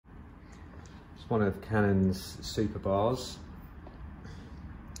It's one of Cannon's Superbars.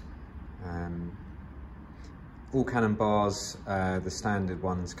 All Cannon bars, the standard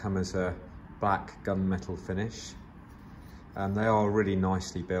ones, come as a black gunmetal finish. They are really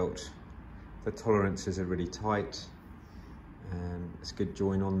nicely built. The tolerances are really tight. It's a good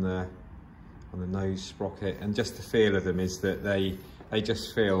join on the nose sprocket, and just the feel of them is that they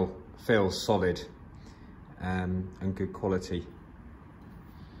just feel solid and good quality.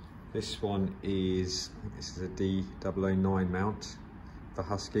 This one is, I think this is a D009 mount for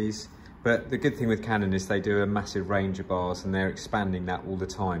Huskies. But the good thing with Cannon is they do a massive range of bars, and they're expanding that all the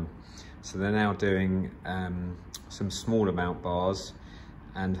time. So they're now doing some smaller mount bars,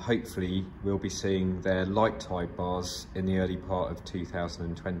 and hopefully we'll be seeing their light tide bars in the early part of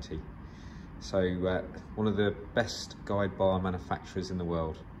 2020. So one of the best guide bar manufacturers in the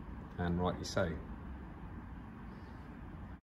world, and rightly so.